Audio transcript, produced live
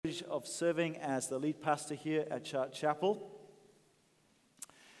of serving as the lead pastor here at Church Chapel.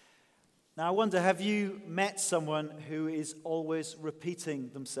 Now, I wonder, have you met someone who is always repeating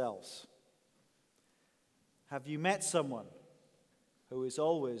themselves? Have you met someone who is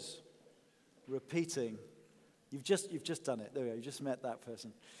always repeating? You've just done it. There we go. You just met that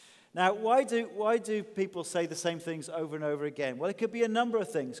person. Now, why do people say the same things over and over again? Well, it could be a number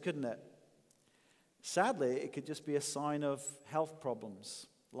of things, couldn't it? Sadly, it could just be a sign of health problems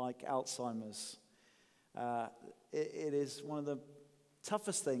like Alzheimer's. It is one of the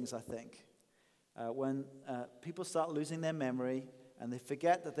toughest things, I think, when people start losing their memory and they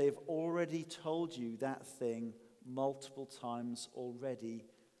forget that they've already told you that thing multiple times already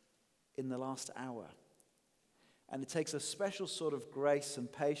in the last hour. And it takes a special sort of grace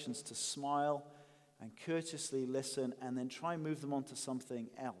and patience to smile and courteously listen and then try and move them on to something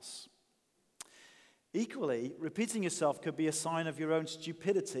else. Equally, repeating yourself could be a sign of your own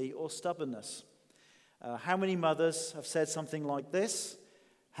stupidity or stubbornness. How many mothers have said something like this?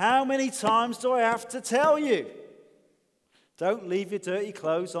 How many times do I have to tell you? Don't leave your dirty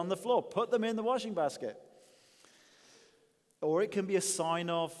clothes on the floor. Put them in the washing basket. Or it can be a sign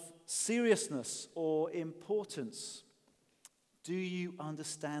of seriousness or importance. Do you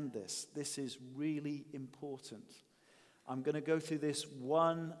understand this? This is really important. I'm going to go through this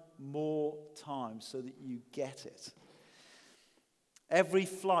one more time so that you get it. Every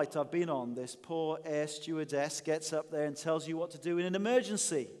flight I've been on, this poor air stewardess gets up there and tells you what to do in an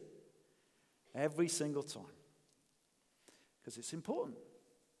emergency. Every single time. Because it's important.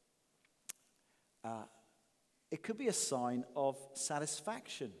 It could be a sign of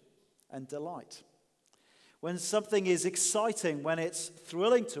satisfaction and delight. When something is exciting, when it's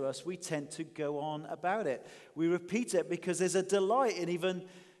thrilling to us, we tend to go on about it. We repeat it because there's a delight in even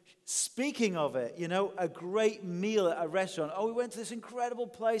speaking of it. You know, a great meal at a restaurant. Oh, we went to this incredible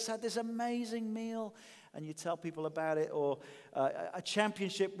place, had this amazing meal, and you tell people about it. Or a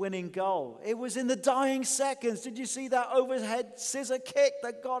championship-winning goal. It was in the dying seconds. Did you see that overhead scissor kick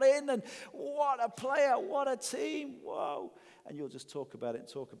that got in? And what a player, what a team, whoa. And you'll just talk about it and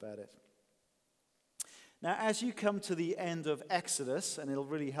talk about it. Now, as you come to the end of Exodus, and it'll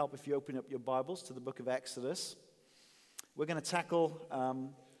really help if you open up your Bibles to the book of Exodus, we're going to tackle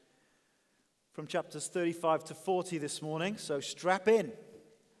from chapters 35 to 40 this morning, so strap in.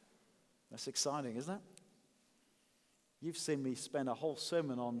 That's exciting, isn't it? You've seen me spend a whole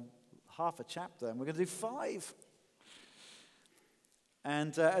sermon on half a chapter, and we're going to do 5.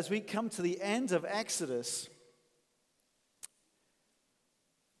 And as we come to the end of Exodus,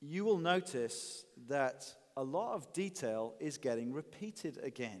 you will notice that a lot of detail is getting repeated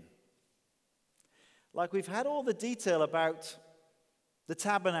again. Like we've had all the detail about the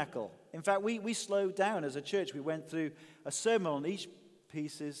tabernacle. In fact, we slowed down as a church. We went through a sermon on each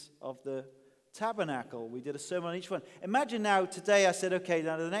pieces of the tabernacle. We did a sermon on each one. Imagine now, today I said, okay,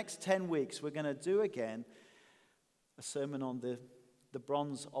 now the next 10 weeks we're going to do again a sermon on the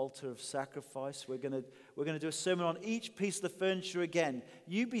bronze altar of sacrifice. We're going to do a sermon on each piece of the furniture again.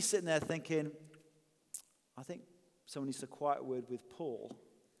 You'd be sitting there thinking, I think someone needs to quiet a word with Paul.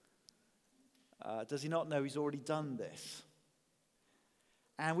 Does he not know he's already done this?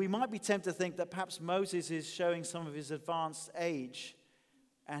 And we might be tempted to think that perhaps Moses is showing some of his advanced age,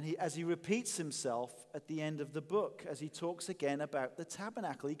 and as he repeats himself at the end of the book, as he talks again about the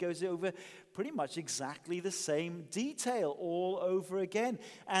tabernacle, he goes over pretty much exactly the same detail all over again.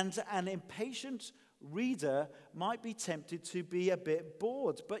 And an impatient reader might be tempted to be a bit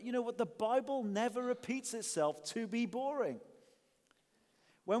bored. But you know what? The Bible never repeats itself to be boring.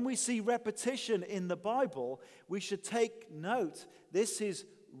 When we see repetition in the Bible, we should take note. This is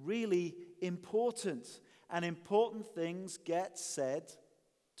really important. And important things get said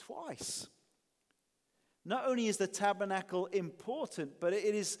twice. Not only is the tabernacle important, but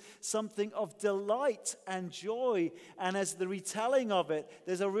it is something of delight and joy. And as the retelling of it,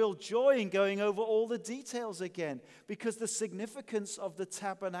 there's a real joy in going over all the details again. Because the significance of the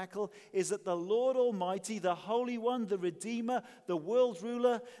tabernacle is that the Lord Almighty, the Holy One, the Redeemer, the world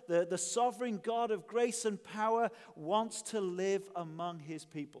ruler, the sovereign God of grace and power, wants to live among his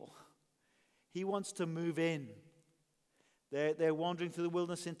people. He wants to move in. They're wandering through the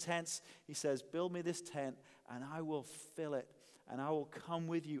wilderness in tents. He says, build me this tent and I will fill it and I will come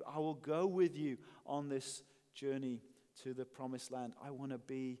with you. I will go with you on this journey to the promised land. I want to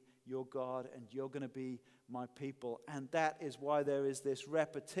be your God and you're going to be my people. And that is why there is this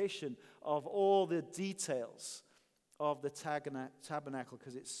repetition of all the details of the tabernacle,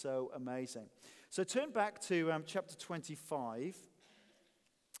 because it's so amazing. So turn back to chapter 25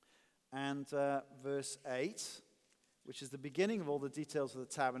 and verse 8. which is the beginning of all the details of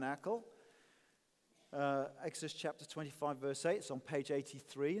the tabernacle. Exodus chapter 25, verse 8. It's on page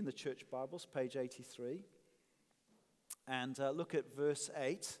 83 in the church Bibles, page 83. And look at verse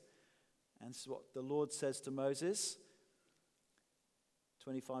 8. And this is what the Lord says to Moses.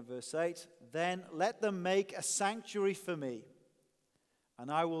 25, verse 8. Then let them make a sanctuary for me,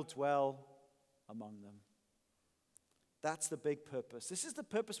 and I will dwell among them. That's the big purpose. This is the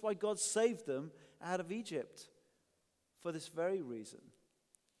purpose why God saved them out of Egypt. For this very reason,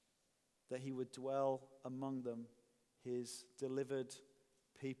 that he would dwell among them, his delivered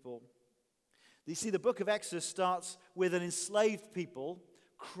people. You see, the book of Exodus starts with an enslaved people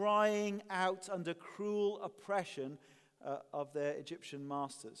crying out under cruel oppression of their Egyptian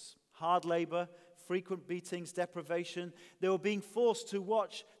masters. Hard labor, frequent beatings, deprivation. They were being forced to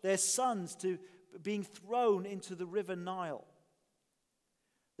watch their sons being thrown into the river Nile.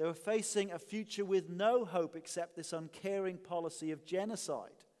 They were facing a future with no hope except this uncaring policy of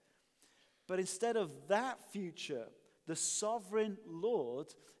genocide. But instead of that future, the sovereign Lord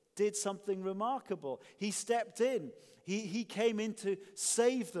did something remarkable. He stepped in. He came in to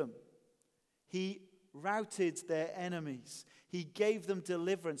save them. He routed their enemies. He gave them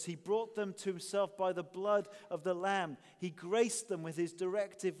deliverance. He brought them to himself by the blood of the Lamb. He graced them with his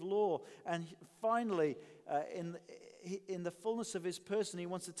directive law. And finally, in the fullness of his person, he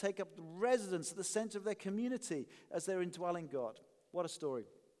wants to take up residence at the center of their community as their indwelling God. What a story.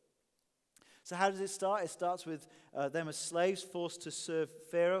 So how does it start? It starts with them as slaves forced to serve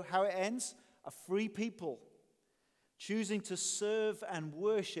Pharaoh. How it ends? A free people choosing to serve and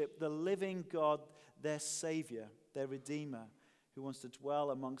worship the living God, their Savior, their Redeemer, who wants to dwell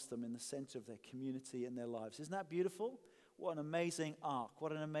amongst them in the center of their community and their lives. Isn't that beautiful? What an amazing arc.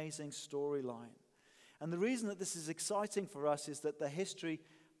 What an amazing storyline. And the reason that this is exciting for us is that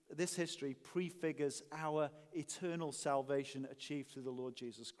this history prefigures our eternal salvation achieved through the Lord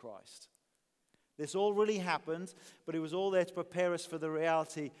Jesus Christ. This all really happened, but it was all there to prepare us for the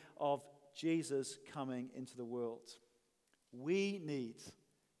reality of Jesus coming into the world. We need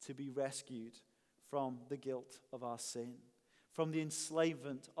to be rescued from the guilt of our sin, from the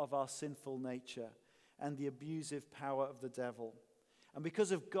enslavement of our sinful nature, and the abusive power of the devil. And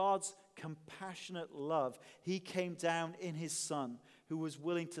because of God's compassionate love, he came down in his Son, who was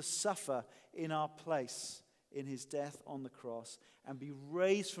willing to suffer in our place in his death on the cross and be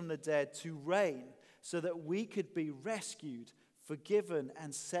raised from the dead to reign so that we could be rescued, forgiven,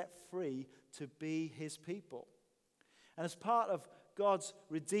 and set free to be his people. And as part of God's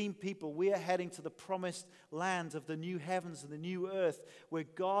redeemed people, we are heading to the promised land of the new heavens and the new earth where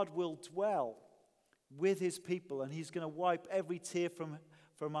God will dwell with his people, and he's going to wipe every tear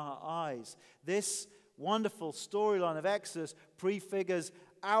from our eyes. This wonderful storyline of Exodus prefigures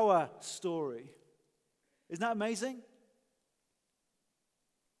our story. Isn't that amazing?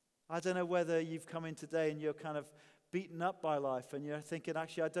 I don't know whether you've come in today and you're kind of beaten up by life and you're thinking,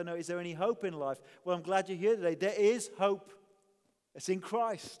 actually, I don't know, is there any hope in life? Well, I'm glad you're here today. There is hope. It's in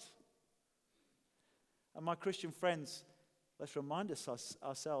Christ. And my Christian friends, let's remind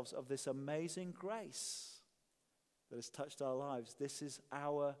ourselves of this amazing grace that has touched our lives. This is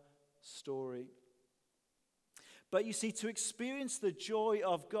our story. But you see, to experience the joy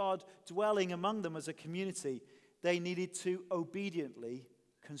of God dwelling among them as a community, they needed to obediently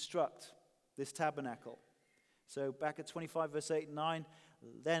construct this tabernacle. So back at 25 verse 8 and 9,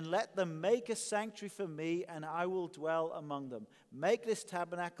 then let them make a sanctuary for me, and I will dwell among them. Make this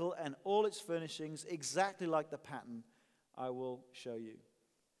tabernacle and all its furnishings exactly like the pattern I will show you.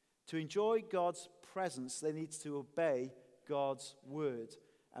 To enjoy God's presence, they need to obey God's word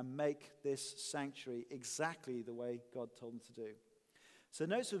and make this sanctuary exactly the way God told them to do. So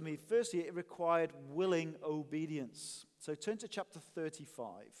notice with me, firstly, it required willing obedience. So turn to chapter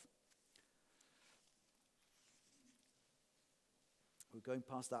 35. We're going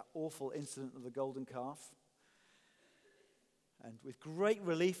past that awful incident of the golden calf. And with great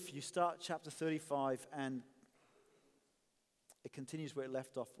relief, you start chapter 35, and it continues where it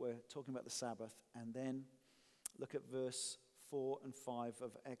left off. We're talking about the Sabbath. And then look at verse 4 and 5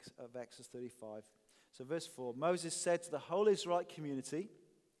 of Exodus 35. So verse 4, Moses said to the whole Israelite community,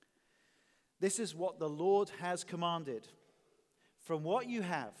 "This is what the Lord has commanded. From what you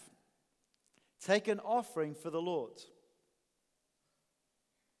have, take an offering for the Lord.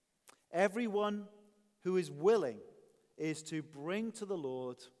 Everyone who is willing is to bring to the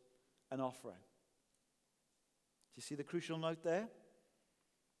Lord an offering." Do you see the crucial note there?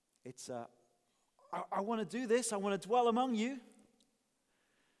 It's, I want to do this. I want to dwell among you.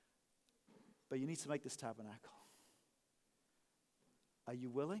 But you need to make this tabernacle. Are you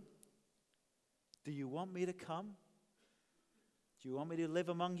willing? Do you want me to come Do you want me to live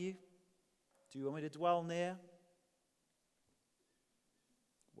among you? Do you want me to dwell near?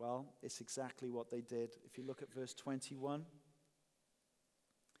 Well, it's exactly what they did. If you look at verse 21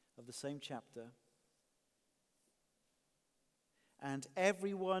 of the same chapter. And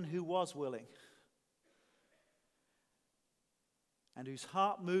everyone who was willing and whose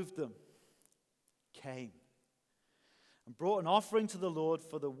heart moved them came and brought an offering to the Lord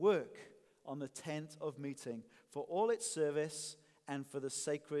for the work on the tent of meeting, for all its service and for the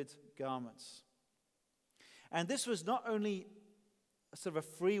sacred garments. And this was not only a sort of a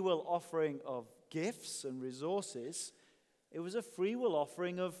free will offering of gifts and resources, it was a free will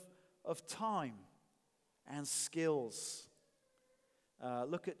offering of time and skills.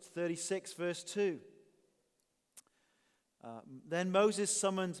 Look at 36 verse 2. Then Moses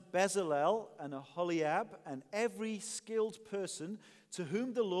summoned Bezalel and Aholiab and every skilled person to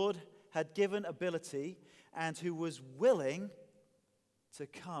whom the Lord had given ability and who was willing to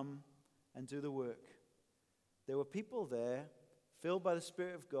come and do the work. There were people there filled by the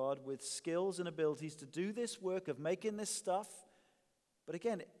Spirit of God with skills and abilities to do this work of making this stuff. But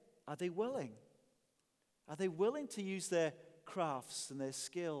again, are they willing? Are they willing to use their crafts and their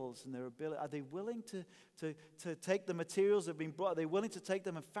skills and their ability? Are they willing to take the materials that have been brought? Are they willing to take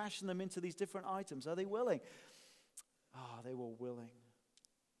them and fashion them into these different items? Are they willing? They were willing.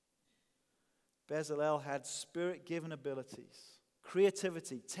 Bezalel had spirit-given abilities,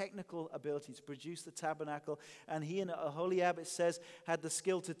 creativity, technical ability to produce the tabernacle. And he and Aholiab, it says, had the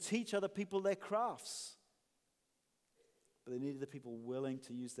skill to teach other people their crafts. But they needed the people willing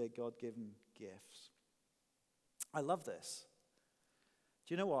to use their God-given gifts. I love this.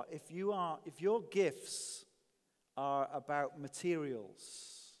 Do you know what? If your gifts are about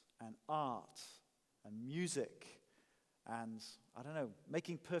materials and art and music and, I don't know,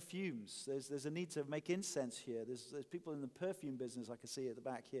 making perfumes. There's a need to make incense here. There's people in the perfume business I can see at the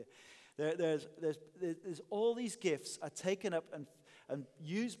back here. There's all these gifts are taken up and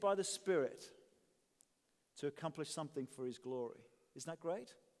used by the Spirit to accomplish something for His glory. Isn't that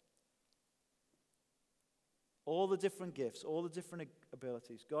great? All the different gifts, all the different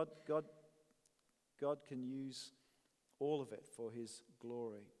abilities. God can use all of it for His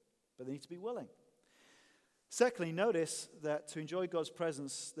glory. But they need to be willing. Secondly, notice that to enjoy God's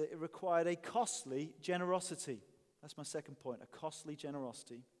presence, that it required a costly generosity. That's my second point, a costly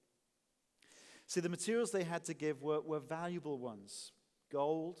generosity. See, the materials they had to give were valuable ones.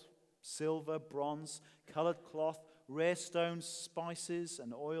 Gold, silver, bronze, colored cloth, rare stones, spices,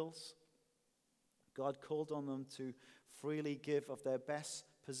 and oils. God called on them to freely give of their best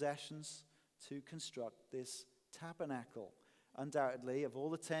possessions to construct this tabernacle. Undoubtedly, of all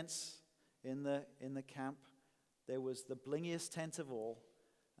the tents in the camp, there was the blingiest tent of all,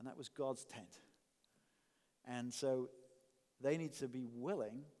 and that was God's tent. And so they need to be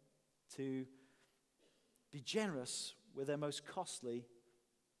willing to be generous with their most costly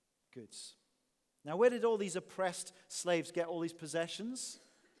goods. Now, where did all these oppressed slaves get all these possessions?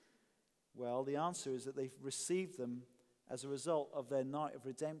 Well, the answer is that they received them as a result of their night of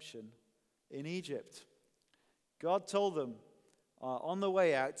redemption in Egypt. God told them on the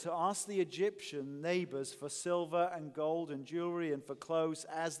way out to ask the Egyptian neighbors for silver and gold and jewelry and for clothes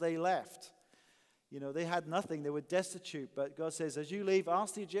as they left. You know, they had nothing. They were destitute. But God says, as you leave,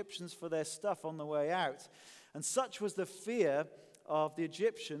 ask the Egyptians for their stuff on the way out. And such was the fear of the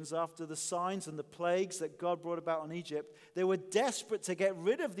Egyptians after the signs and the plagues that God brought about on Egypt. They were desperate to get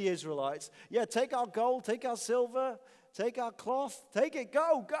rid of the Israelites. Yeah, take our gold, take our silver, take our cloth, take it,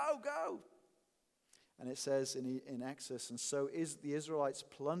 go, go, go. And it says in Exodus, and so the Israelites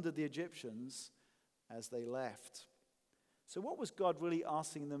plundered the Egyptians as they left. So what was God really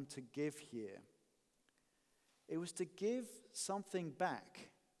asking them to give here? It was to give something back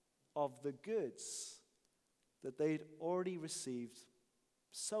of the goods that they'd already received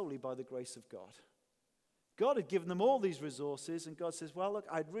solely by the grace of God. God had given them all these resources, and God says, well, look,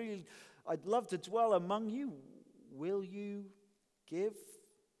 I'd love to dwell among you. Will you give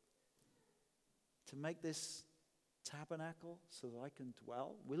to make this tabernacle so that I can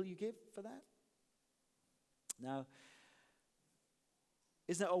dwell? Will you give for that? Now,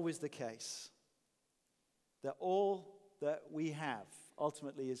 isn't that always the case? That all that we have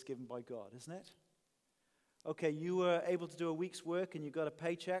ultimately is given by God, isn't it? Okay, you were able to do a week's work and you got a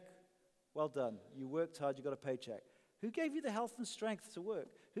paycheck. Well done. You worked hard, you got a paycheck. Who gave you the health and strength to work?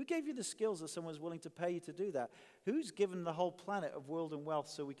 Who gave you the skills that someone's willing to pay you to do that? Who's given the whole planet of world and wealth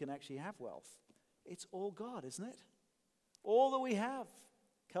so we can actually have wealth? It's all God, isn't it? All that we have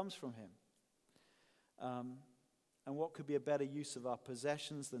comes from Him. And what could be a better use of our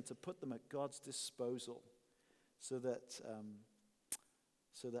possessions than to put them at God's disposal so that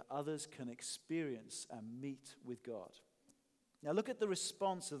so that others can experience and meet with God. Now look at the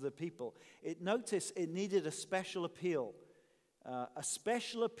response of the people. Notice it needed a special appeal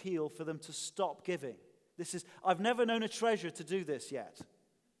for them to stop giving. I've never known a treasurer to do this yet.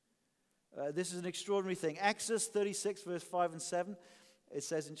 This is an extraordinary thing. Exodus 36, verse 5 and 7, it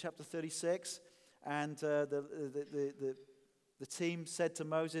says in chapter 36, and the team said to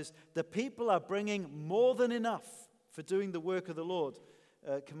Moses, "The people are bringing more than enough for doing the work of the Lord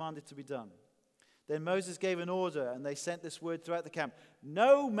commanded to be done." Then Moses gave an order, and they sent this word throughout the camp: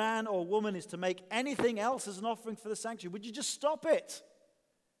 "No man or woman is to make anything else as an offering for the sanctuary." Would you just stop it?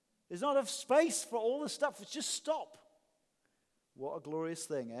 There's not enough space for all the stuff. Just stop. What a glorious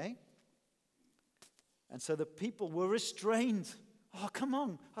thing, eh? And so the people were restrained. "Oh, come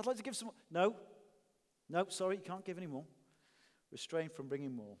on. I'd like to give some more." No, sorry, you can't give any more. Restrained from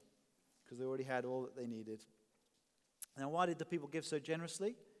bringing more because they already had all that they needed. Now, why did the people give so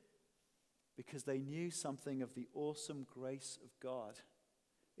generously? Because they knew something of the awesome grace of God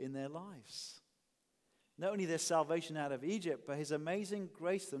in their lives. Not only their salvation out of Egypt, but his amazing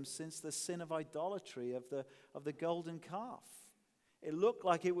grace to them since the sin of idolatry of the golden calf. It looked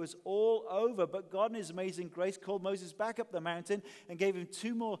like it was all over, but God in his amazing grace called Moses back up the mountain and gave him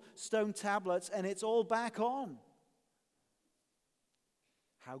 2 more stone tablets, and it's all back on.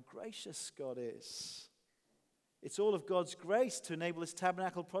 How gracious God is. It's all of God's grace to enable this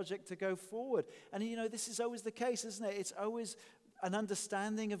tabernacle project to go forward. And this is always the case, isn't it? It's always an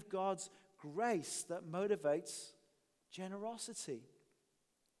understanding of God's grace that motivates generosity.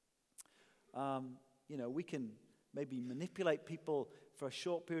 We can maybe manipulate people for a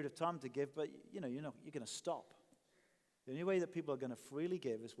short period of time to give, but you're going to stop. The only way that people are going to freely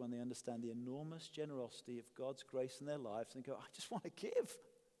give is when they understand the enormous generosity of God's grace in their lives and go, "I just want to give.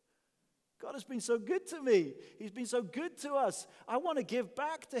 God has been so good to me. He's been so good to us. I want to give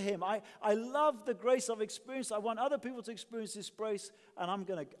back to him. I love the grace I've experienced. I want other people to experience this grace, and I'm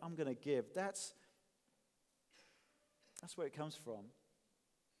going to give." That's where it comes from.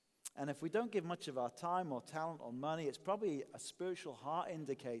 And if we don't give much of our time or talent or money, it's probably a spiritual heart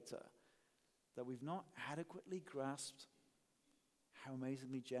indicator that we've not adequately grasped how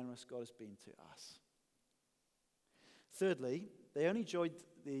amazingly generous God has been to us. Thirdly, they only enjoyed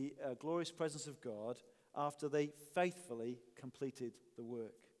the glorious presence of God after they faithfully completed the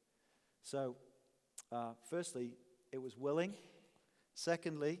work. So, firstly, it was willing.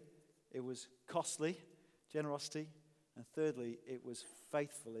 Secondly, it was costly, generosity. And thirdly, it was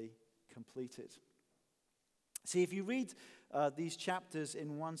faithfully completed. See, if you read these chapters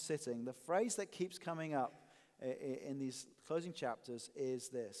in one sitting, the phrase that keeps coming up in these closing chapters is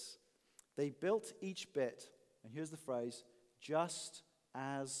this: they built each bit, and here's the phrase, "just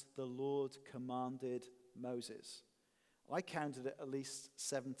as the Lord commanded Moses." I counted it at least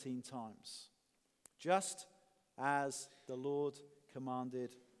 17 times. Just as the Lord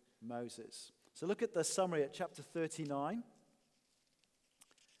commanded Moses. So look at the summary at chapter 39,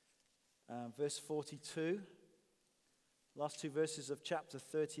 verse 42. Last 2 verses of chapter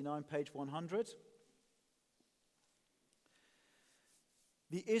 39, page 100.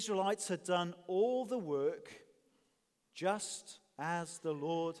 The Israelites had done all the work just as the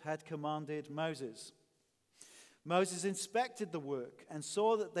Lord had commanded Moses. Moses inspected the work and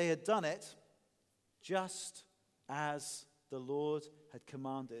saw that they had done it just as the Lord had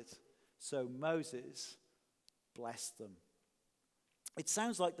commanded. So Moses blessed them. It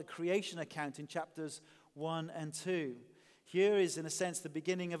sounds like the creation account in chapters 1 and 2. Here is, in a sense, the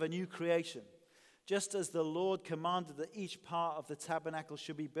beginning of a new creation. Just as the Lord commanded that each part of the tabernacle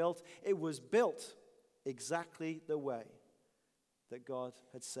should be built, it was built exactly the way that God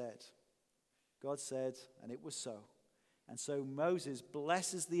had said. God said, and it was so. And so Moses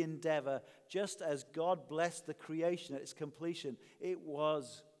blesses the endeavor just as God blessed the creation at its completion. It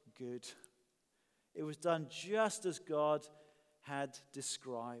was good. It was done just as God had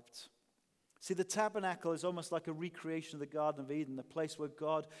described. See, the tabernacle is almost like a recreation of the Garden of Eden, the place where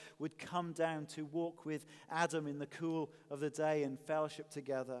God would come down to walk with Adam in the cool of the day and fellowship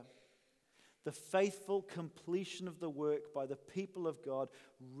together. The faithful completion of the work by the people of God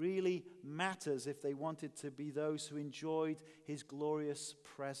really matters if they wanted to be those who enjoyed his glorious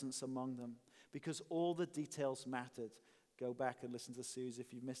presence among them, because all the details mattered. Go back and listen to the series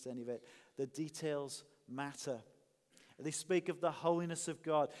if you've missed any of it. The details matter. They speak of the holiness of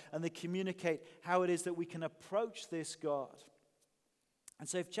God, and they communicate how it is that we can approach this God. And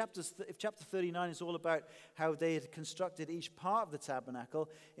so if chapter 39 is all about how they had constructed each part of the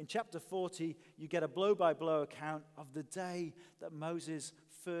tabernacle, in chapter 40 you get a blow-by-blow account of the day that Moses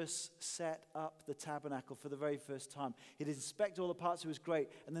first set up the tabernacle for the very first time. He'd inspect all the parts, it was great.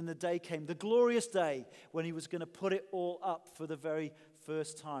 And then the day came, the glorious day, when he was going to put it all up for the very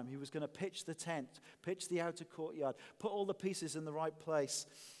first time. He was going to pitch the tent, pitch the outer courtyard, put all the pieces in the right place.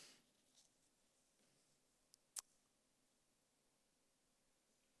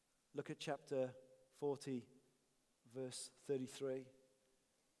 Look at chapter 40, verse 33.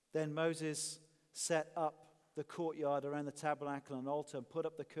 Then Moses set up the courtyard around the tabernacle and altar and put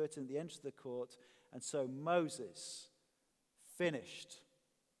up the curtain at the entrance of the court. And so Moses finished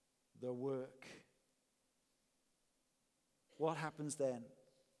the work. What happens then?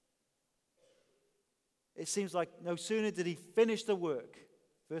 It seems like no sooner did he finish the work,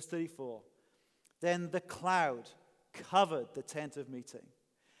 verse 34, then the cloud covered the tent of meeting,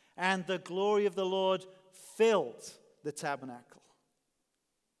 and the glory of the Lord filled the tabernacle.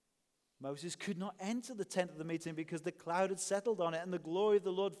 Moses could not enter the tent of the meeting because the cloud had settled on it, and the glory of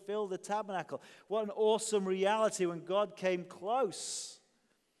the Lord filled the tabernacle. What an awesome reality when God came close.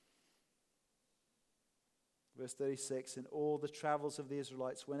 Verse 36, in all the travels of the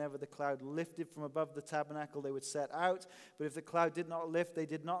Israelites, whenever the cloud lifted from above the tabernacle, they would set out. But if the cloud did not lift, they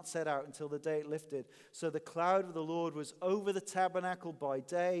did not set out until the day it lifted. So the cloud of the Lord was over the tabernacle by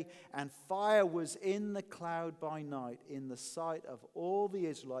day, and fire was in the cloud by night, in the sight of all the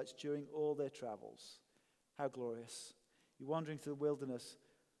Israelites during all their travels. How glorious. You're wandering through the wilderness.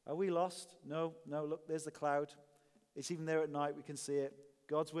 Are we lost? No, look, there's the cloud. It's even there at night, we can see it.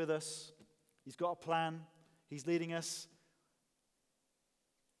 God's with us. He's got a plan. He's leading us.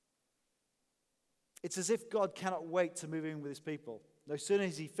 It's as if God cannot wait to move in with his people. No sooner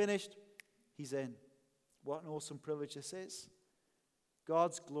is he finished, he's in. What an awesome privilege this is.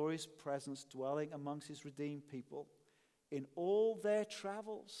 God's glorious presence dwelling amongst his redeemed people in all their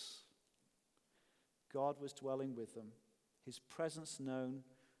travels. God was dwelling with them, his presence known,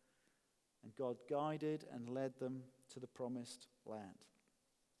 and God guided and led them to the promised land.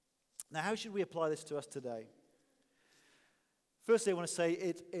 Now, how should we apply this to us today? Firstly, I want to say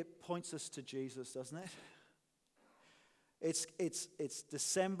it points us to Jesus, doesn't it? It's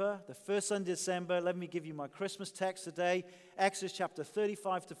December, the first Sunday of December. Let me give you my Christmas text today, Exodus chapter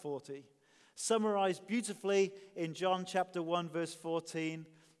 35 to 40. Summarized beautifully in John chapter 1, verse 14.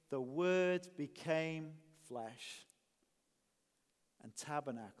 The Word became flesh and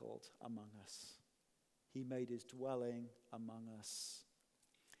tabernacled among us. He made his dwelling among us.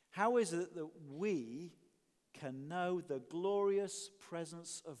 How is it that we can know the glorious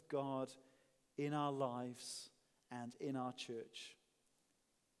presence of God in our lives and in our church?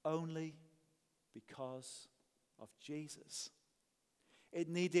 Only because of Jesus. It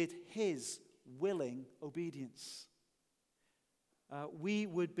needed his willing obedience. We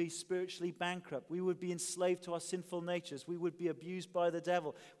would be spiritually bankrupt. We would be enslaved to our sinful natures. We would be abused by the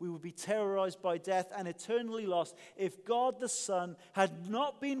devil. We would be terrorized by death and eternally lost if God the Son had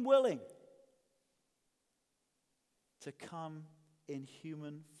not been willing to come in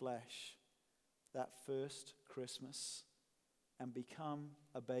human flesh that first Christmas and become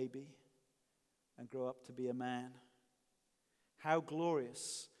a baby and grow up to be a man. How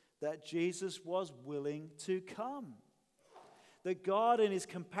glorious that Jesus was willing to come. That God in his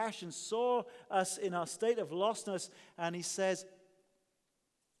compassion saw us in our state of lostness and he says,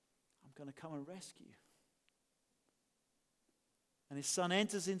 I'm going to come and rescue you. And his Son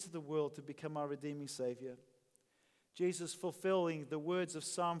enters into the world to become our redeeming Savior. Jesus fulfilling the words of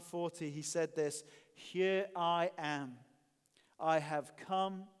Psalm 40, he said this, here I am. I have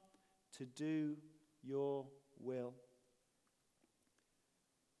come to do your will.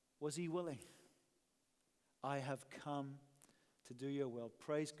 Was he willing? I have come to do your will.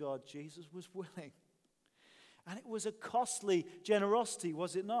 Praise God, Jesus was willing. And it was a costly generosity,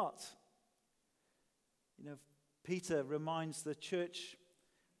 was it not? You know, Peter reminds the church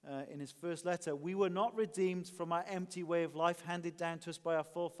in his first letter, we were not redeemed from our empty way of life handed down to us by our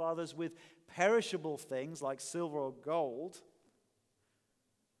forefathers with perishable things like silver or gold,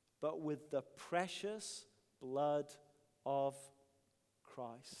 but with the precious blood of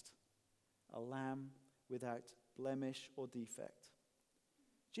Christ, a lamb without blemish or defect.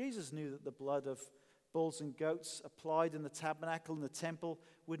 Jesus knew that the blood of bulls and goats applied in the tabernacle and the temple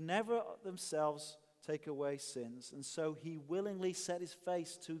would never themselves take away sins. And so he willingly set his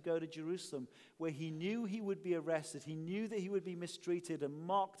face to go to Jerusalem, where he knew he would be arrested. He knew that he would be mistreated and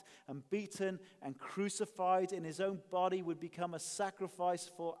mocked and beaten and crucified, and his own body would become a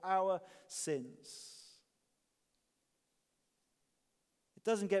sacrifice for our sins. It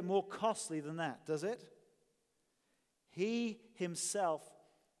doesn't get more costly than that, does it? He himself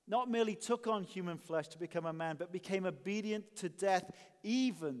not merely took on human flesh to become a man, but became obedient to death,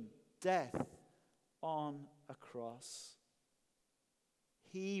 even death on a cross.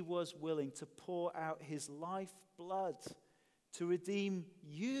 He was willing to pour out his life blood to redeem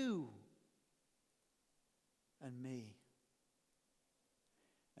you and me.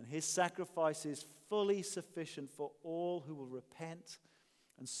 And his sacrifice is fully sufficient for all who will repent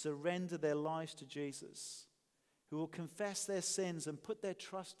and surrender their lives to Jesus, who will confess their sins and put their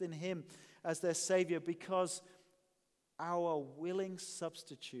trust in him as their Savior, because our willing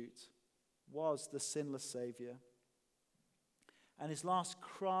substitute was the sinless Savior. And his last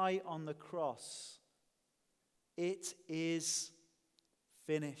cry on the cross, "It is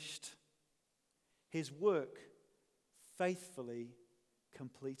finished." His work faithfully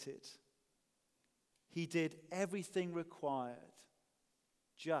completed. He did everything required,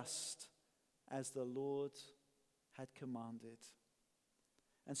 just as the Lord had commanded.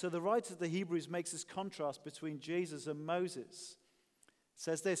 And so the writer of the Hebrews makes this contrast between Jesus and Moses. It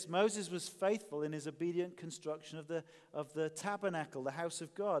says this: Moses was faithful in his obedient construction of the tabernacle, the house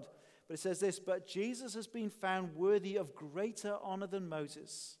of God. But it says this: but Jesus has been found worthy of greater honor than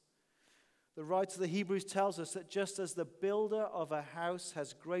Moses. The writer of the Hebrews tells us that just as the builder of a house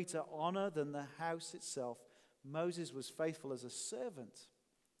has greater honor than the house itself, Moses was faithful as a servant,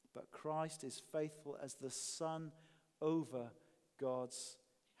 but Christ is faithful as the Son over God's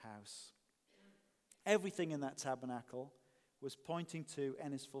house. Everything in that tabernacle was pointing to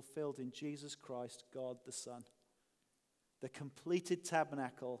and is fulfilled in Jesus Christ, God the Son. The completed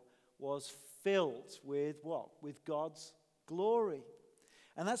tabernacle was filled with what? With God's glory.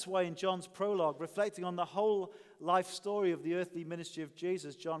 And that's why in John's prologue, reflecting on the whole life story of the earthly ministry of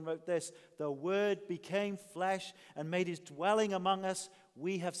Jesus, John wrote this: the Word became flesh and made his dwelling among us.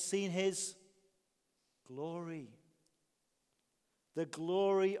 We have seen his glory. The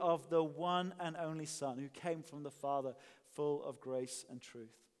glory of the one and only Son who came from the Father, full of grace and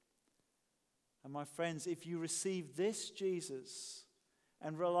truth. And my friends, if you receive this Jesus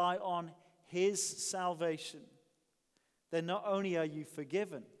and rely on his salvation, then not only are you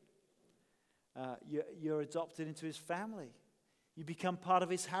forgiven, you're adopted into his family. You become part of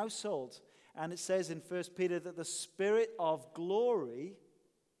his household. And it says in 1 Peter that the Spirit of glory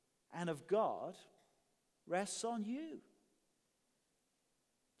and of God rests on you.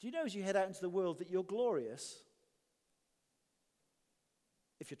 Do you know as you head out into the world that you're glorious?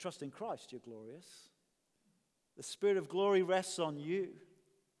 If you trust in Christ, you're glorious. The Spirit of glory rests on you.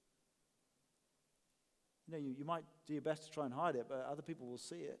 You know, you might do your best to try and hide it, but other people will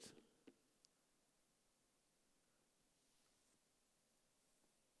see it.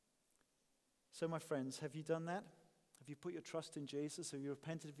 So, my friends, have you done that? Have you put your trust in Jesus? Have you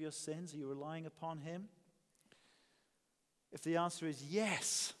repented of your sins? Are you relying upon him? If the answer is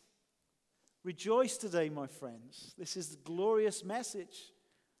yes, rejoice today, my friends. This is the glorious message.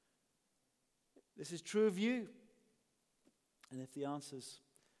 This is true of you. And if the answer is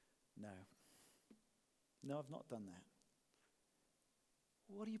no, I've not done that,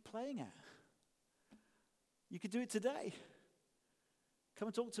 what are you playing at? You could do it today. Come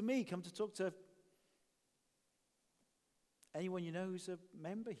and talk to me. Come to talk to anyone you know who's a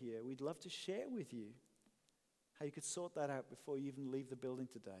member here. We'd love to share with you how you could sort that out before you even leave the building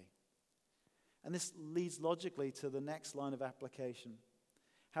today. And this leads logically to the next line of application.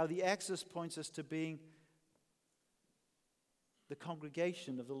 How the Exodus points us to being the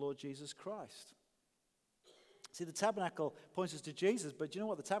congregation of the Lord Jesus Christ. See, the tabernacle points us to Jesus, but do you know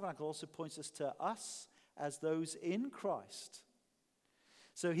what? The tabernacle also points us to us as those in Christ.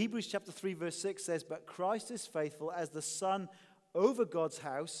 So Hebrews chapter 3 verse 6 says, but Christ is faithful as the Son over God's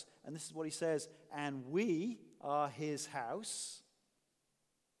house. And this is what he says, and we are his house.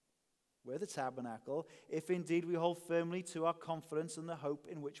 We're the tabernacle, if indeed we hold firmly to our confidence and the hope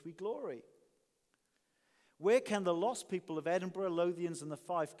in which we glory. Where can the lost people of Edinburgh, Lothians, and the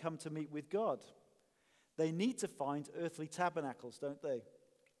Fife come to meet with God? They need to find earthly tabernacles, don't they?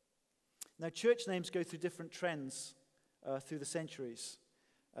 Now, church names go through different trends through the centuries.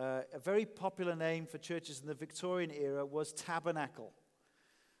 A very popular name for churches in the Victorian era was Tabernacle.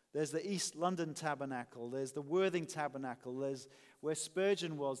 There's the East London Tabernacle. There's the Worthing Tabernacle. There's where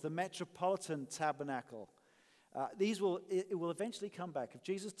Spurgeon was, the Metropolitan Tabernacle. It will eventually come back. If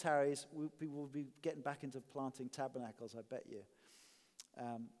Jesus tarries, we will be getting back into planting tabernacles, I bet you.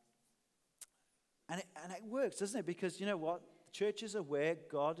 And it works, doesn't it? Because you know what? Churches are where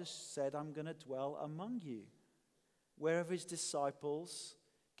God has said, I'm going to dwell among you. Wherever his disciples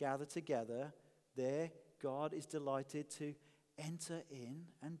gather together, there God is delighted to enter in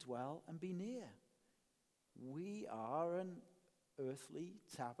and dwell and be near. We are an earthly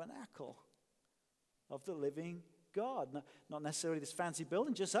tabernacle of the living God. Not necessarily this fancy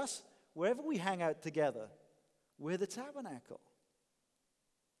building, just us. Wherever we hang out together, we're the tabernacle.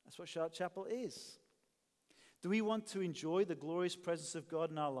 That's what Charlotte Chapel is. Do we want to enjoy the glorious presence of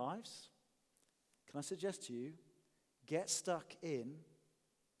God in our lives? Can I suggest to you, get stuck in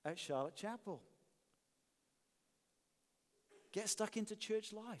at Charlotte Chapel. Get stuck into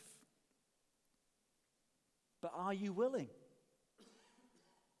church life. But are you willing?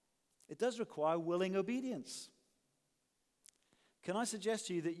 It does require willing obedience. Can I suggest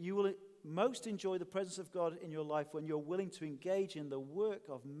to you that you will most enjoy the presence of God in your life when you're willing to engage in the work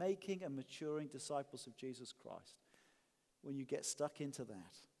of making and maturing disciples of Jesus Christ? When you get stuck into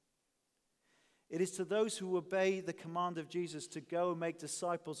that. It is to those who obey the command of Jesus to go and make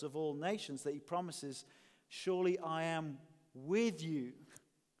disciples of all nations that he promises, surely I am with you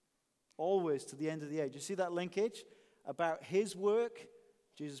always to the end of the age. You see that linkage? About his work,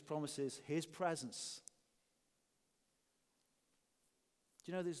 Jesus promises his presence.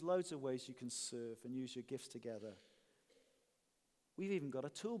 Do you know there's loads of ways you can serve and use your gifts together? We've even got a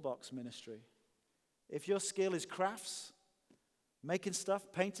toolbox ministry. If your skill is crafts, making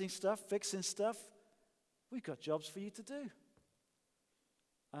stuff, painting stuff, fixing stuff, we've got jobs for you to do.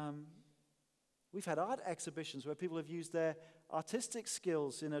 We've had art exhibitions where people have used their artistic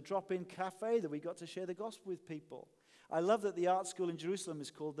skills in a drop-in cafe that we got to share the gospel with people. I love that the art school in Jerusalem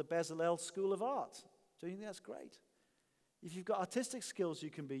is called the Bezalel School of Art. Don't you think that's great? If you've got artistic skills, you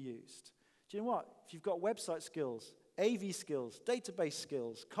can be used. Do you know what? If you've got website skills, AV skills, database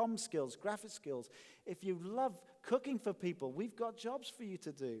skills, comm skills, graphic skills, if you love cooking for people, we've got jobs for you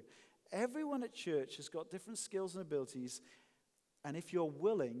to do. Everyone at church has got different skills and abilities, and if you're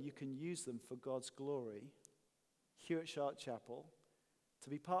willing, you can use them for God's glory here at Charlotte Chapel to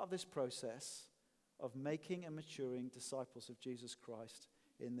be part of this process of making and maturing disciples of Jesus Christ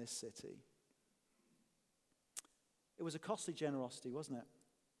in this city. It was a costly generosity, wasn't it?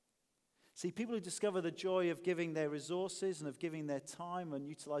 See, people who discover the joy of giving their resources and of giving their time and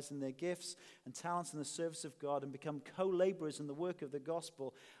utilizing their gifts and talents in the service of God and become co-laborers in the work of the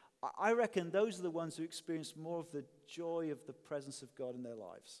gospel, I reckon those are the ones who experience more of the joy of the presence of God in their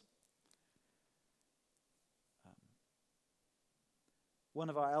lives. One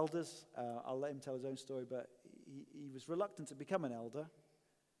of our elders, I'll let him tell his own story, but he was reluctant to become an elder.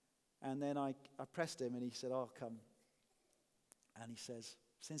 And then I pressed him and he said, "Oh, come." And he says,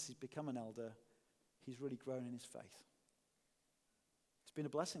 since he's become an elder, he's really grown in his faith. It's been a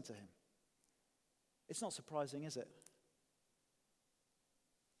blessing to him. It's not surprising, is it?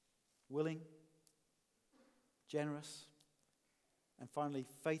 Willing, generous, and finally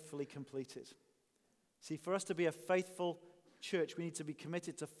faithfully completed. See, for us to be a faithful church, we need to be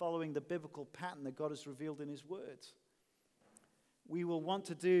committed to following the biblical pattern that God has revealed in his word. We will want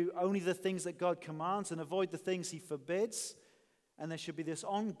to do only the things that God commands and avoid the things he forbids. And there should be this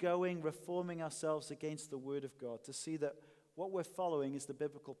ongoing reforming ourselves against the word of God to see that what we're following is the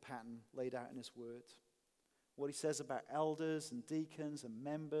biblical pattern laid out in his word. What he says about elders and deacons and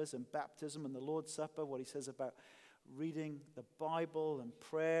members and baptism and the Lord's Supper, what he says about reading the Bible and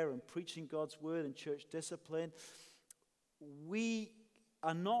prayer and preaching God's word and church discipline. We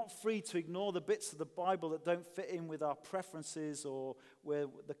are not free to ignore the bits of the Bible that don't fit in with our preferences or with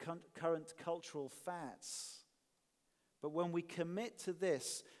the current cultural fads. But when we commit to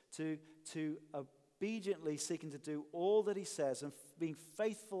this, to obediently seeking to do all that he says and being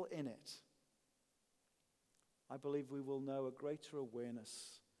faithful in it, I believe we will know a greater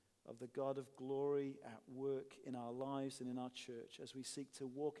awareness of the God of glory at work in our lives and in our church as we seek to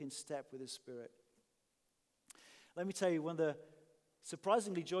walk in step with his Spirit. Let me tell you, one of the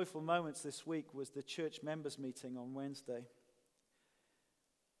surprisingly joyful moments this week was the church members meeting on Wednesday.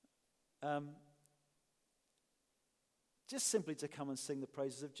 Just simply to come and sing the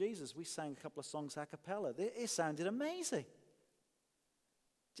praises of Jesus. We sang a couple of songs a cappella. It sounded amazing.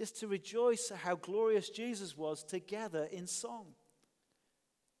 Just to rejoice how glorious Jesus was together in song.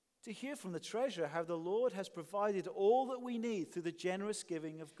 To hear from the treasurer how the Lord has provided all that we need through the generous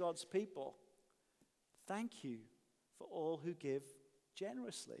giving of God's people. Thank you for all who give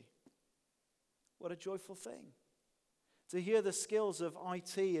generously. What a joyful thing. To hear the skills of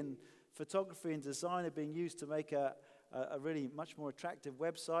IT and photography and design are being used to make a really much more attractive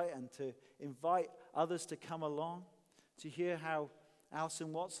website and to invite others to come along. To hear how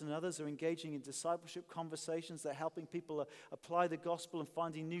Alison Watson and others are engaging in discipleship conversations that are helping people apply the gospel and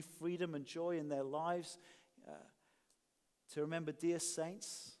finding new freedom and joy in their lives. To remember dear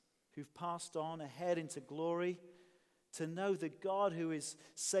saints who've passed on ahead into glory. to know the God who is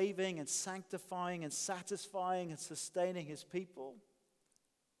saving and sanctifying and satisfying and sustaining his people.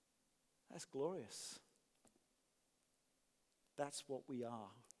 That's glorious. That's what we are.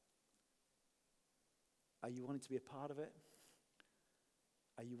 Are you wanting to be a part of it?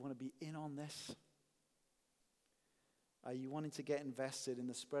 Are you want to be in on this? Are you wanting to get invested in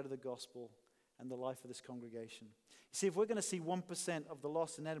the spread of the gospel and the life of this congregation? You see, if we're going to see 1% of the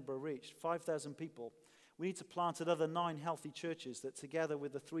lost in Edinburgh reached, 5,000 people, we need to plant another 9 healthy churches that together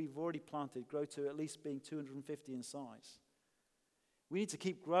with the 3 we've already planted grow to at least being 250 in size. We need to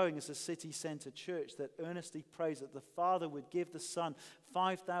keep growing as a city-centered church that earnestly prays that the Father would give the Son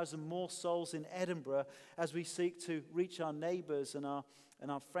 5,000 more souls in Edinburgh as we seek to reach our neighbors and our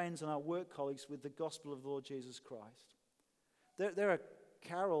friends and our work colleagues with the gospel of the Lord Jesus Christ. There are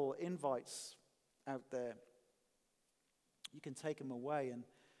carol invites out there. You can take them away and,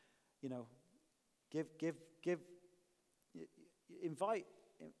 invite,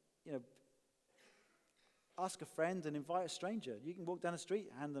 ask a friend and invite a stranger. You can walk down the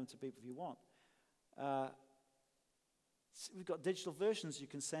street, hand them to people if you want. We've got digital versions you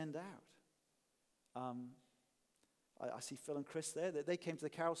can send out. I see Phil and Chris there. They came to the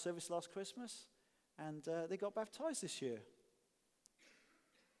carol service last Christmas, and they got baptized this year.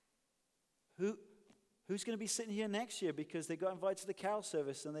 Who's going to be sitting here next year because they got invited to the carol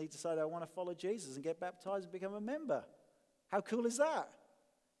service and they decided, I want to follow Jesus and get baptized and become a member? How cool is that?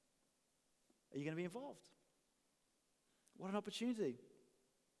 Are you going to be involved? What an opportunity.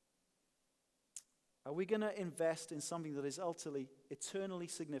 Are we going to invest in something that is ultimately, eternally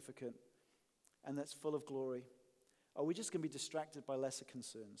significant and that's full of glory? Or are we just going to be distracted by lesser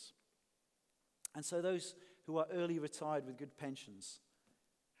concerns? And so those who are early retired with good pensions,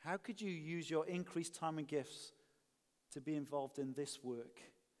 how could you use your increased time and gifts to be involved in this work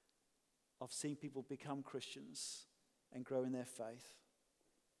of seeing people become Christians and grow in their faith?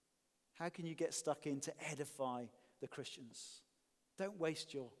 How can you get stuck in to edify the Christians? Don't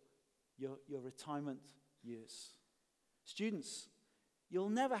waste your retirement years. Students, you'll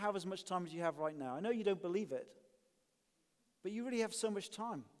never have as much time as you have right now. I know you don't believe it, but you really have so much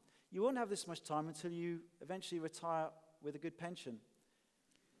time. You won't have this much time until you eventually retire with a good pension.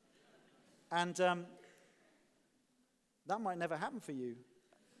 And that might never happen for you.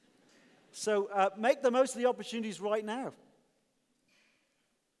 So make the most of the opportunities right now.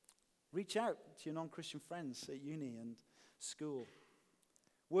 Reach out to your non-Christian friends at uni and school.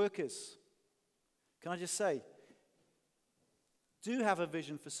 Workers, can I just say, do have a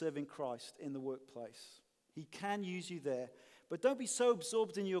vision for serving Christ in the workplace. He can use you there. But don't be so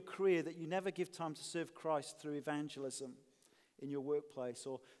absorbed in your career that you never give time to serve Christ through evangelism in your workplace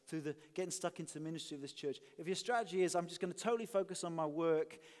or through the getting stuck into the ministry of this church. If your strategy is, I'm just going to totally focus on my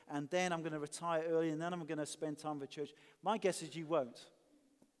work and then I'm going to retire early and then I'm going to spend time with church, my guess is you won't,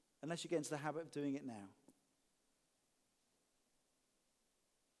 unless you get into the habit of doing it now.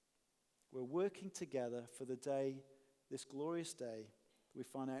 We're working together for the day, this glorious day we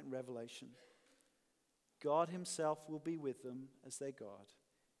find out in Revelation. God himself will be with them as their God.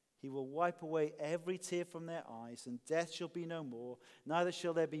 He will wipe away every tear from their eyes, and death shall be no more. Neither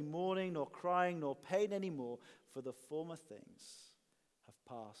shall there be mourning, nor crying, nor pain anymore, for the former things have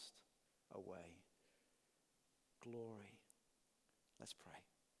passed away. Glory. Let's pray.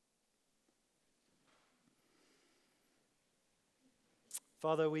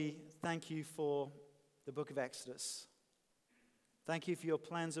 Father, we thank you for the book of Exodus. Thank you for your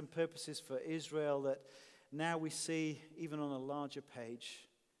plans and purposes for Israel that now we see even on a larger page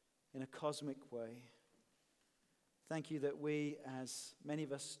in a cosmic way. Thank you that we, as many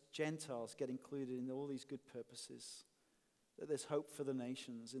of us Gentiles, get included in all these good purposes, that there's hope for the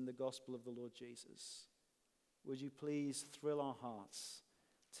nations in the gospel of the Lord Jesus. Would you please thrill our hearts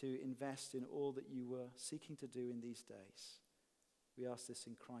to invest in all that you were seeking to do in these days? We ask this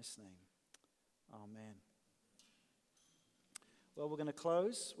in Christ's name. Amen. Well, we're going to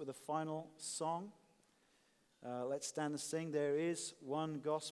close with a final song. Let's stand and sing. There is one gospel.